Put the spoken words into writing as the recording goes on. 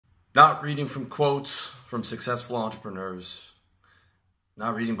Not reading from quotes from successful entrepreneurs,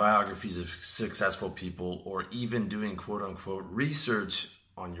 not reading biographies of successful people, or even doing quote unquote research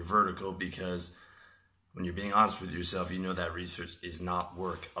on your vertical, because when you're being honest with yourself, you know that research is not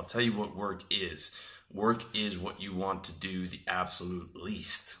work. I'll tell you what work is. Work is what you want to do the absolute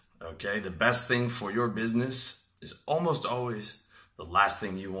least, okay? The best thing for your business is almost always the last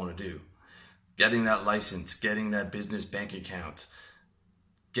thing you want to do. Getting that license, getting that business bank account,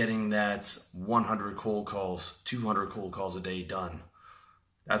 getting that 100 cold calls, 200 cold calls a day done.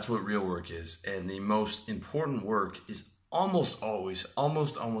 That's what real work is. And the most important work is almost always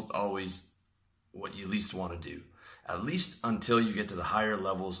what you least want to do. At least until you get to the higher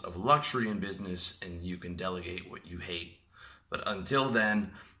levels of luxury in business and you can delegate what you hate. But until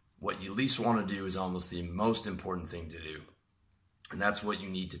then, what you least want to do is almost the most important thing to do. And that's what you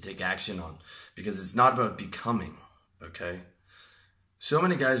need to take action on, because it's not about becoming, okay? So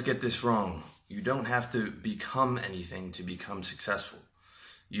many guys get this wrong. You don't have to become anything to become successful.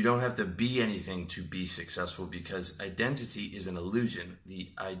 You don't have to be anything to be successful, because identity is an illusion. The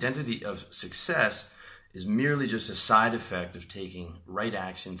identity of success is merely just a side effect of taking right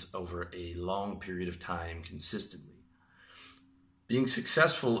actions over a long period of time consistently. Being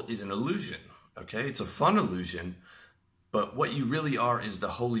successful is an illusion, okay? It's a fun illusion, but what you really are is the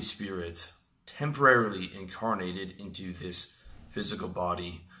Holy Spirit temporarily incarnated into this physical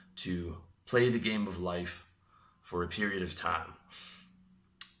body to play the game of life for a period of time.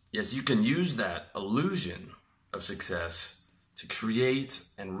 Yes, you can use that illusion of success to create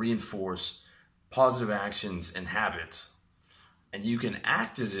and reinforce positive actions and habits. And you can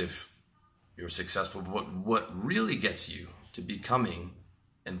act as if you're successful, but what really gets you to becoming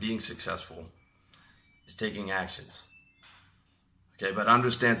and being successful is taking actions. Okay, but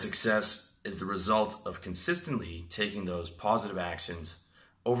understand success is the result of consistently taking those positive actions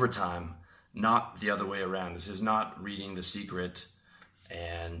over time, not the other way around. This is not reading The Secret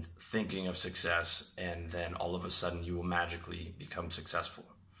and thinking of success and then all of a sudden you will magically become successful.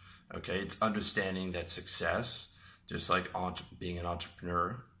 Okay, it's understanding that success, just like being an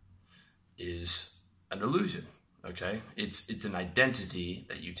entrepreneur, is an illusion. Okay, it's an identity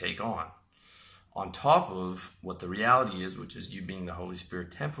that you take on top of what the reality is, which is you being the Holy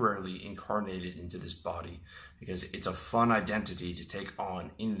Spirit temporarily incarnated into this body, because it's a fun identity to take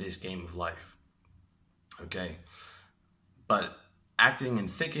on in this game of life. Okay, but acting and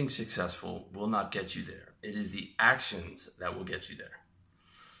thinking successful will not get you there. It is the actions that will get you there.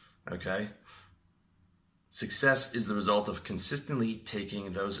 Okay? Success is the result of consistently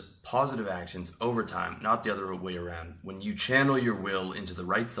taking those positive actions over time, not the other way around. When you channel your will into the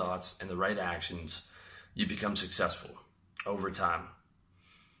right thoughts and the right actions, you become successful over time.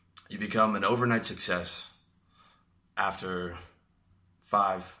 You become an overnight success after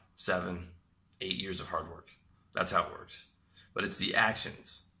 5, 7, 8 years of hard work. That's how it works. But it's the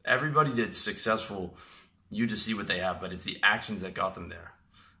actions. Everybody that's successful, you just see what they have, but it's the actions that got them there.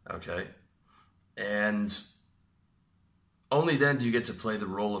 Okay? And only then do you get to play the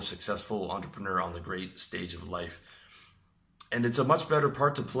role of successful entrepreneur on the great stage of life. And it's a much better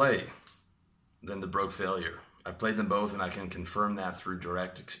part to play than the broke failure. I've played them both, and I can confirm that through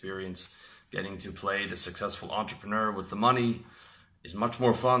direct experience. Getting to play the successful entrepreneur with the money is much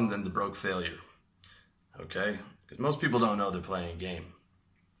more fun than the broke failure. Okay? Because most people don't know they're playing a game.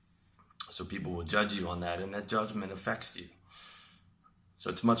 So people will judge you on that, and that judgment affects you. So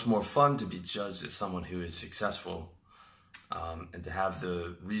it's much more fun to be judged as someone who is successful, and to have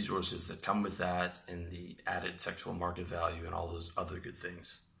the resources that come with that and the added sexual market value and all those other good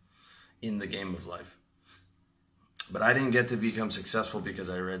things in the game of life. But I didn't get to become successful because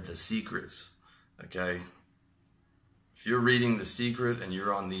I read The Secrets, okay? If you're reading The Secret and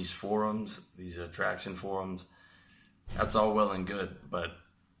you're on these forums, these attraction forums, that's all well and good, but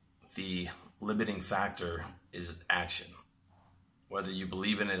the limiting factor is action. Whether you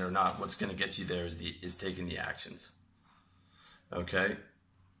believe in it or not, what's going to get you there is taking the actions. Okay?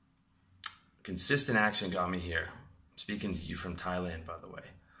 Consistent action got me here. I'm speaking to you from Thailand, by the way.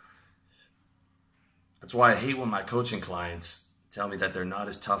 That's why I hate when my coaching clients tell me that they're not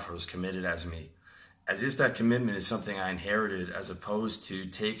as tough or as committed as me. As if that commitment is something I inherited, as opposed to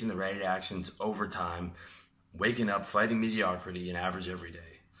taking the right actions over time, waking up, fighting mediocrity, and average every day.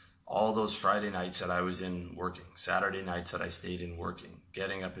 All those Friday nights that I was in working, Saturday nights that I stayed in working,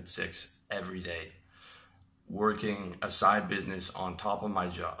 getting up at 6 every day, working a side business on top of my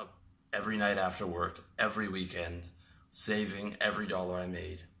job, every night after work, every weekend, saving every dollar I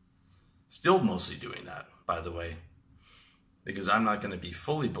made. Still mostly doing that, by the way. because I'm not going to be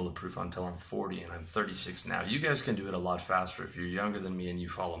fully bulletproof until I'm 40 and I'm 36 now. You guys can do it a lot faster. If you're younger than me and you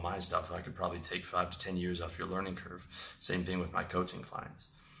follow my stuff, I could probably take 5 to 10 years off your learning curve. Same thing with my coaching clients.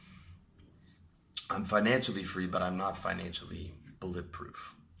 I'm financially free, but I'm not financially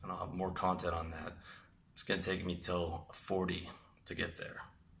bulletproof. And I'll have more content on that. It's going to take me till 40 to get there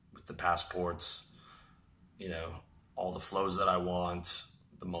with the passports, you know, all the flows that I want,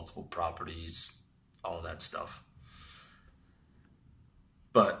 the multiple properties, all that stuff.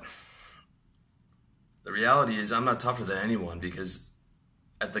 But the reality is I'm not tougher than anyone, because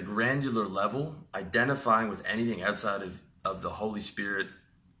at the granular level, identifying with anything outside of the Holy Spirit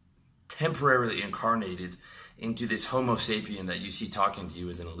temporarily incarnated into this Homo sapien that you see talking to you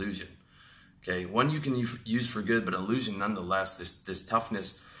is an illusion. Okay, one you can use for good, but illusion nonetheless. This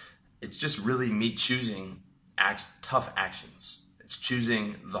toughness, it's just really me choosing tough actions. It's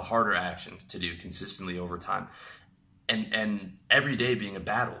choosing the harder action to do consistently over time. And every day being a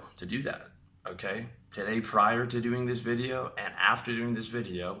battle to do that, okay? Today, prior to doing this video and after doing this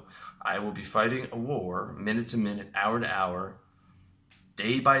video, I will be fighting a war, minute to minute, hour to hour,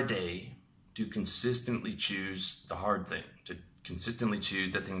 day by day, to consistently choose the hard thing, to consistently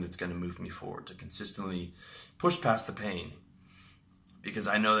choose the thing that's going to move me forward, to consistently push past the pain, because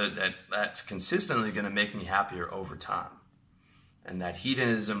I know that's consistently going to make me happier over time. And that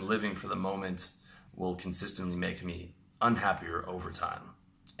hedonism, living for the moment, will consistently make me unhappier over time,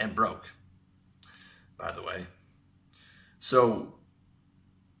 and broke, by the way. So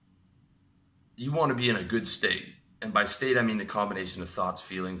you want to be in a good state. And by state, I mean the combination of thoughts,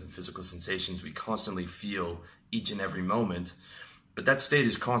 feelings, and physical sensations we constantly feel each and every moment. But that state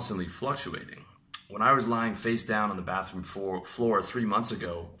is constantly fluctuating. When I was lying face down on the bathroom floor 3 months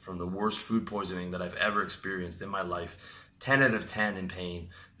ago from the worst food poisoning that I've ever experienced in my life, 10 out of 10 in pain,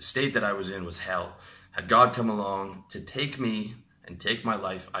 the state that I was in was hell. Had God come along to take me and take my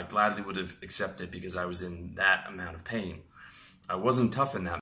life, I gladly would have accepted, because I was in that amount of pain. I wasn't tough in that